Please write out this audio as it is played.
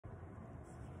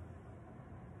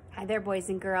Hi there, boys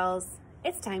and girls.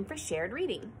 It's time for shared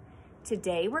reading.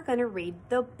 Today we're going to read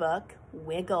the book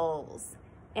Wiggles.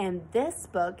 And this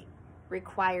book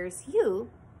requires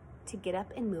you to get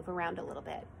up and move around a little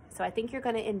bit. So I think you're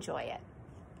going to enjoy it.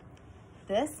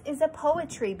 This is a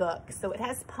poetry book, so it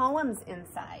has poems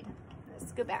inside.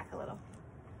 Let's go back a little.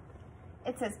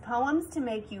 It says poems to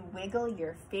make you wiggle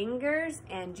your fingers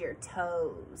and your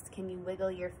toes. Can you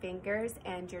wiggle your fingers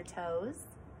and your toes?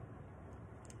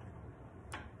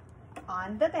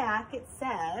 On the back, it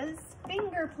says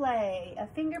finger play. A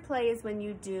finger play is when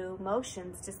you do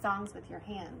motions to songs with your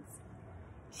hands.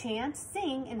 Chant,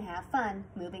 sing, and have fun,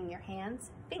 moving your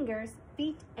hands, fingers,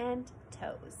 feet, and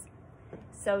toes.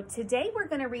 So today we're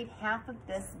going to read half of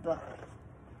this book,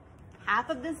 half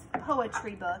of this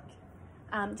poetry book,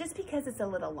 just because it's a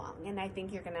little long, and I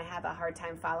think you're going to have a hard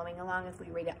time following along if we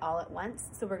read it all at once.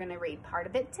 So we're going to read part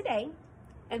of it today,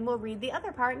 and we'll read the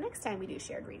other part next time we do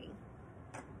shared reading.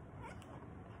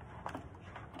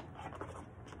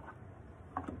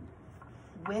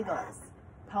 Wiggles.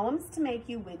 Poems to make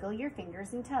you wiggle your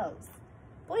fingers and toes.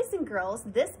 Boys and girls,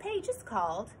 this page is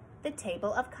called the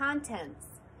Table of Contents.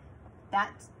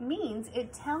 That means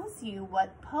it tells you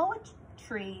what poem,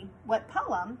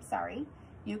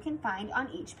 you can find on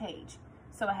each page.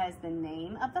 So it has the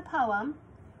name of the poem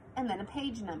and then a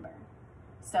page number.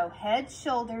 So head,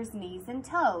 shoulders, knees, and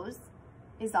toes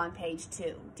is on page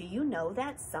 2. Do you know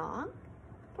that song?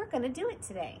 We're going to do it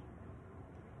today.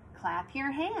 Clap your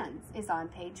hands is on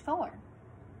page 4.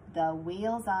 The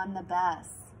wheels on the bus.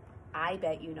 I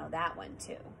bet you know that one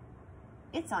too.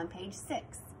 It's on page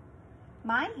 6.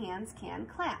 My hands can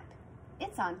clap.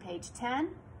 It's on page 10.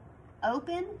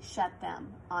 Open, shut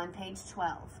them on page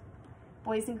 12.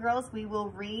 Boys and girls, we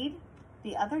will read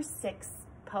the other 6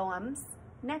 poems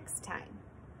next time.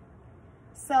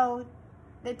 So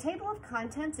the table of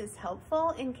contents is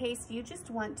helpful in case you just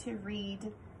want to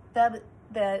read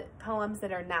the poems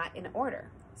that are not in order.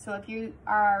 So if you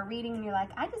are reading and you're like,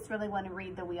 I just really want to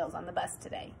read The Wheels on the Bus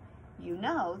today, you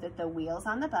know that The Wheels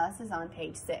on the Bus is on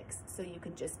page 6. So you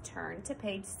can just turn to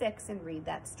page 6 and read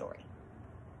that story.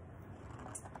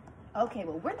 Okay,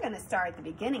 well, we're going to start at the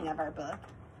beginning of our book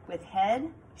with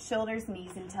head, shoulders,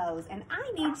 knees, and toes. And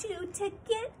I need you to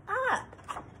get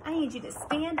up. I need you to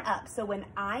stand up. So when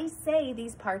I say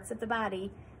these parts of the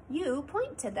body, you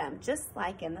point to them, just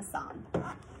like in the song.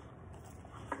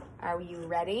 Are you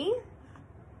ready?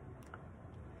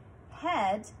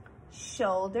 Head,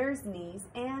 shoulders, knees,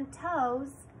 and toes.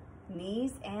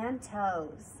 Knees and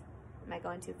toes. Am I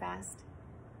going too fast?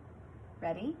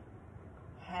 Ready?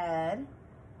 Head,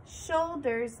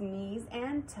 shoulders, knees,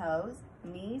 and toes.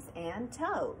 Knees and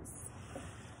toes.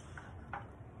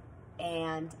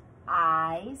 And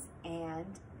eyes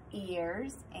and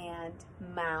ears and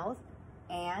mouth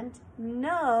and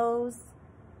nose.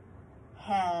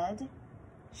 Head,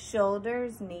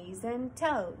 shoulders, knees, and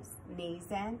toes. Knees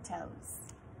and toes.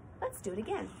 Let's do it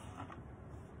again.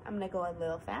 I'm going to go a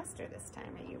little faster this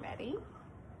time. Are you ready?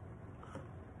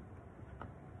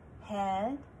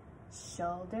 Head,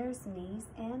 shoulders, knees,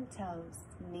 and toes.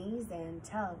 Knees and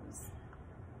toes.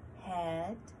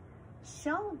 Head,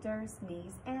 shoulders,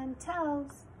 knees, and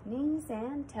toes. Knees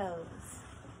and toes.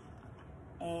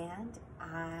 And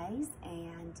eyes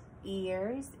and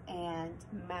ears and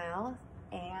mouth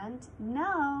and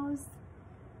nose.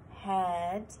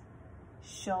 Head,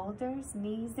 shoulders,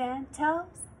 knees, and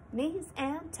toes. Knees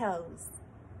and toes.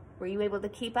 Were you able to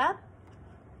keep up?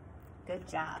 Good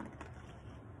job.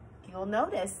 You'll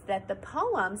notice that the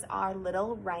poems are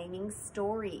little rhyming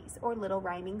stories or little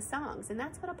rhyming songs, and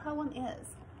that's what a poem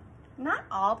is. Not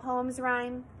all poems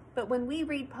rhyme, but when we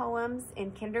read poems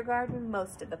in kindergarten,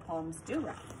 most of the poems do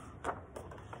rhyme.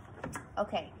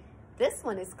 Okay, this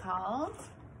one is called,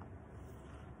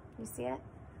 you see it?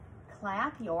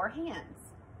 Clap your hands.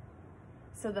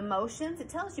 So the motions, it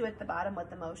tells you at the bottom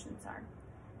what the motions are.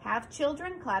 Have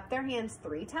children clap their hands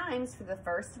 3 times for the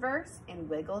first verse and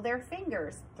wiggle their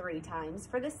fingers 3 times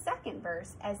for the second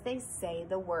verse as they say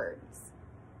the words.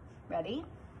 Ready?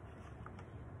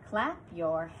 Clap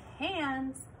your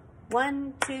hands.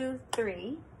 1, 2,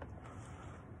 3.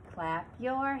 Clap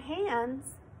your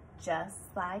hands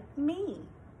just like me.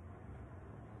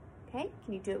 Okay,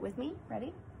 can you do it with me?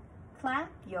 Ready?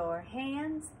 Clap your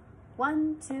hands.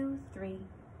 1, 2, 3.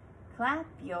 Clap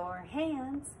your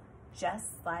hands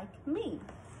just like me.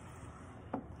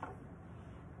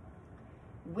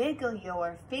 Wiggle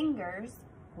your fingers.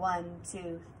 1,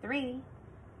 2, 3.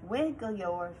 Wiggle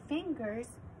your fingers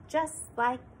just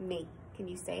like me. Can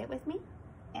you say it with me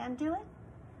and do it?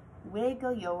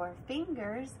 Wiggle your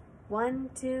fingers. 1,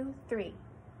 2, 3.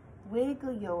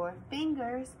 Wiggle your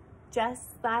fingers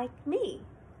just like me.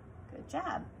 Good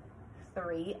job.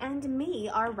 3 and me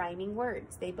are rhyming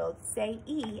words. They both say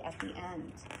E at the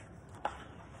end.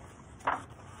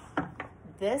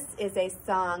 This is a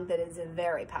song that is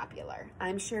very popular.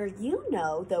 I'm sure you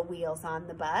know The Wheels on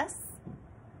the Bus.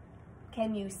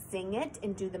 Can you sing it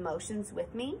and do the motions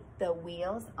with me? The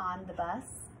wheels on the bus.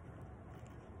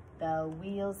 The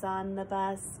wheels on the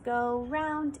bus go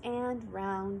round and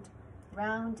round,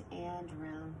 round and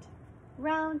round,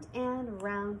 round and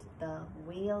round. The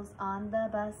wheels on the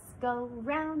bus go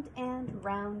round and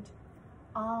round,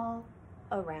 all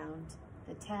around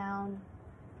the town.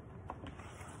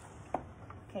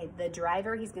 Okay, the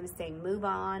driver, he's going to say, move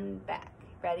on back.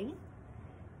 Ready?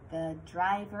 The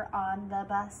driver on the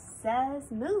bus says,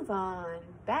 move on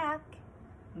back,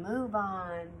 move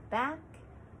on back,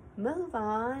 move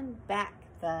on back.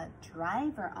 The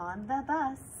driver on the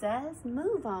bus says,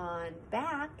 move on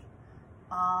back,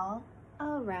 all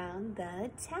around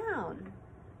the town.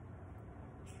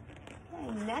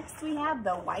 Okay, next we have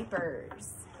the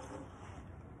wipers.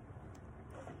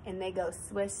 And they go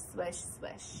swish, swish,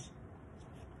 swish.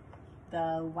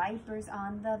 The wipers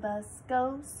on the bus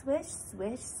go swish,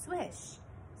 swish, swish.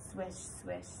 Swish,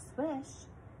 swish, swish.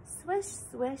 Swish,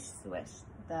 swish, swish.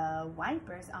 The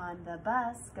wipers on the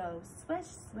bus go swish,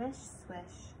 swish,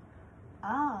 swish.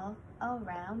 All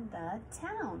around the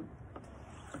town.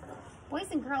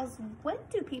 Boys and girls, when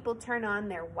do people turn on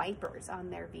their wipers on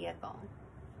their vehicle?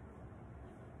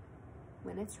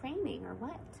 When it's raining or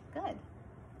what? Good.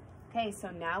 Okay,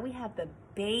 so now we have the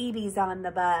babies on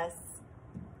the bus.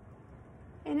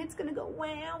 And it's gonna go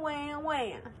wah, wah,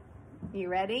 wah. You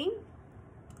ready?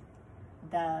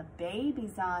 The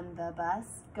babies on the bus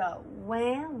go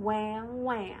wah, wah,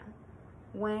 wah.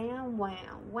 Wah, wah,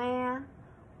 wah.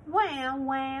 Wah,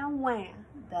 wah, wah.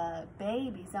 The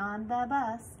babies on the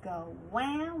bus go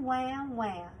wah, wah,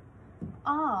 wah.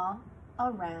 All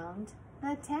around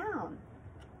the town.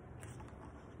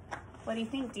 What do you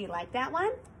think? Do you like that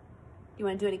one? You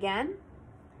wanna do it again?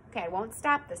 Okay, I won't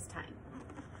stop this time.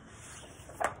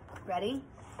 Ready?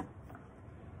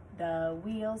 The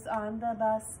wheels on the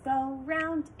bus go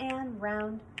round and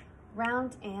round,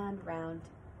 round and round,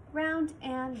 round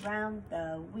and round.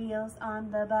 The wheels on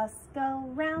the bus go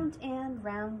round and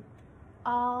round,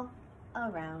 all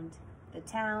around the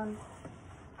town.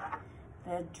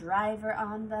 The driver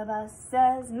on the bus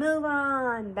says, move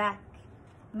on back,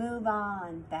 move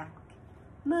on back,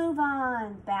 move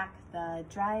on back. The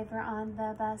driver on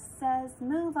the bus says,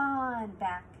 move on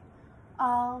back,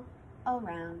 all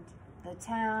around the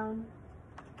town.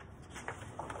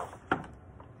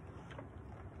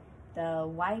 The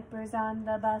wipers on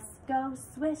the bus go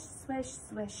swish, swish,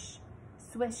 swish,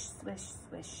 swish, swish,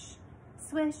 swish,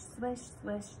 swish, swish,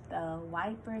 swish. The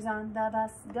wipers on the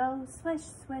bus go swish,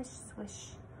 swish, swish,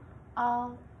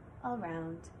 all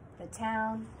around the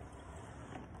town.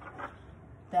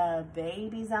 The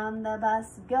babies on the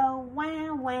bus go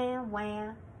wah, wah,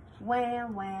 wah, wah,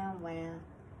 wah, wah.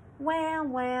 Wah,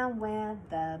 wah, wah.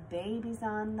 The babies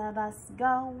on the bus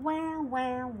go wah,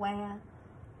 wah, wah,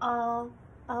 all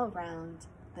around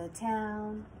the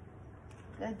town.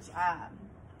 Good job.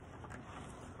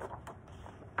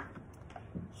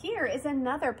 Here is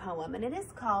another poem, and it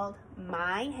is called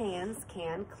My Hands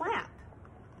Can Clap.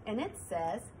 And it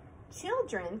says,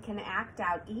 children can act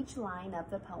out each line of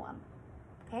the poem.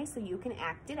 Okay, so you can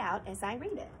act it out as I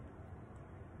read it.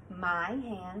 My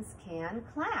hands can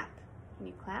clap. Can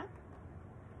you clap?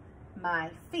 My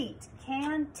feet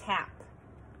can tap.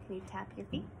 Can you tap your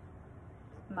feet?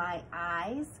 My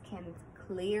eyes can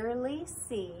clearly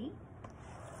see.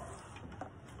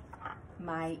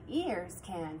 My ears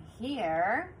can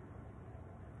hear.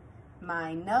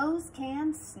 My nose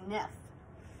can sniff.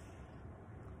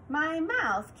 My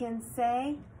mouth can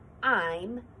say,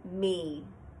 I'm me.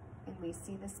 And we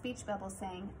see the speech bubble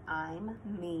saying, I'm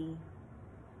me.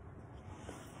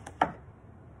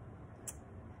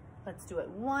 Let's do it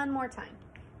one more time.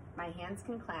 My hands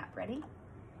can clap. Ready?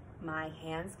 My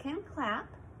hands can clap.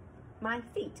 My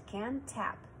feet can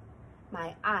tap.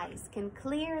 My eyes can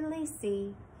clearly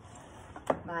see.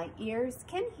 My ears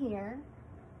can hear.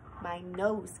 My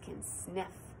nose can sniff.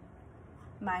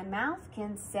 My mouth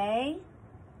can say,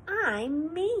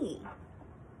 I'm me.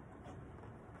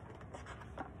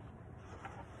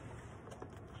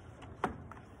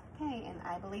 Okay, and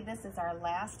I believe this is our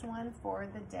last one for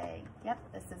the day. Yep,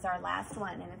 this is our last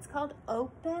one, and it's called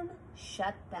Open,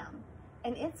 Shut Them.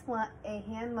 And it's a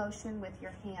hand motion with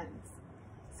your hands.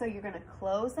 So you're going to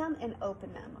close them and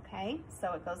open them, okay?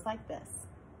 So it goes like this.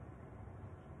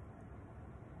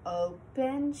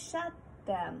 Open, shut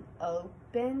them.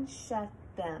 Open, shut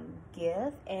them.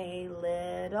 Give a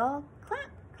little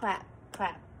clap, clap,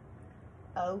 clap.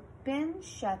 Open,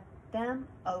 shut them,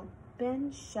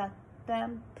 open, shut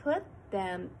them, put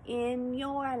them in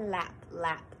your lap,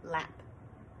 lap, lap.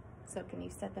 So can you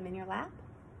set them in your lap?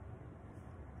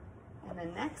 And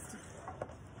the next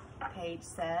page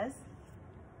says,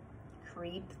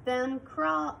 creep them,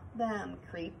 crawl them,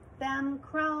 creep them,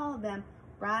 crawl them,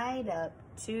 right up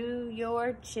to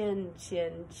your chin,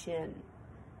 chin, chin.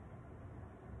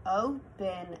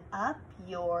 Open up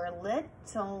your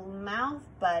little mouth,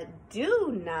 but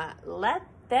do not let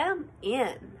them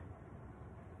in.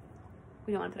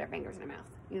 We don't want to put our fingers in our mouth.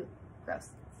 Ew, gross.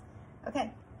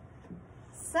 Okay,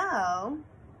 so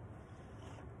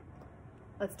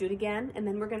let's do it again, and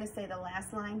then we're going to say the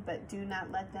last line, but do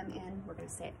not let them in. We're going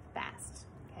to say it fast.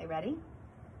 Okay, ready?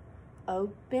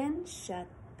 Open, shut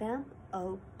them,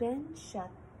 open, shut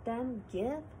them,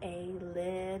 give a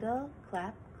little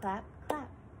clap, clap, clap.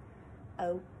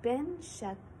 Open,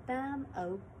 shut them,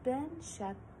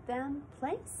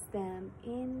 place them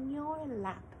in your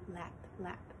lap, lap,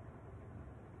 lap.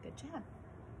 Good job.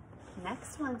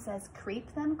 Next one says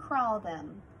creep them, crawl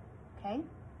them. Okay?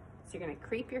 So you're going to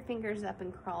creep your fingers up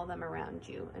and crawl them around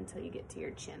you until you get to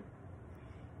your chin.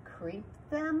 Creep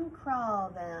them, crawl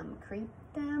them, creep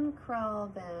them, crawl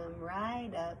them,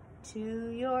 right up to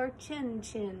your chin,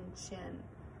 chin, chin.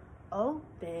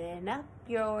 Open up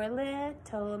your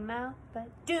little mouth, but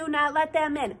do not let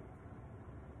them in.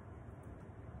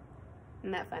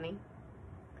 Isn't that funny?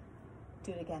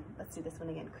 Do it again. Let's do this one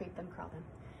again. Creep them, crawl them.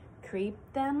 Creep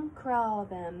them, crawl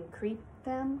them, creep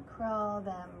them, crawl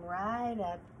them, right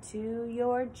up to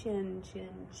your chin, chin,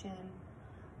 chin.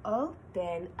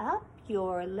 Open up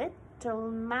your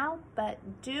little mouth, but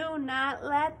do not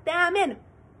let them in.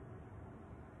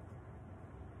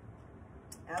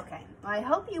 Okay, well, I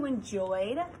hope you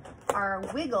enjoyed our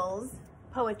Wiggles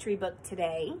poetry book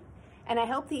today, and I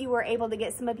hope that you were able to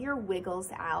get some of your wiggles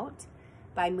out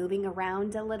by moving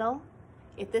around a little.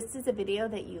 If this is a video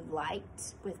that you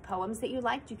liked, with poems that you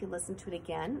liked, you can listen to it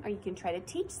again, or you can try to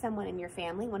teach someone in your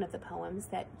family one of the poems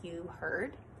that you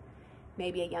heard,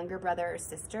 maybe a younger brother or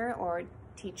sister, or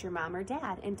teach your mom or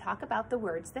dad, and talk about the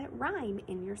words that rhyme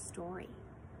in your story.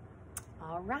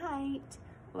 All right.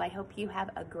 Well, I hope you have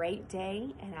a great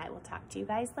day, and I will talk to you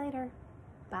guys later.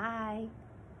 Bye.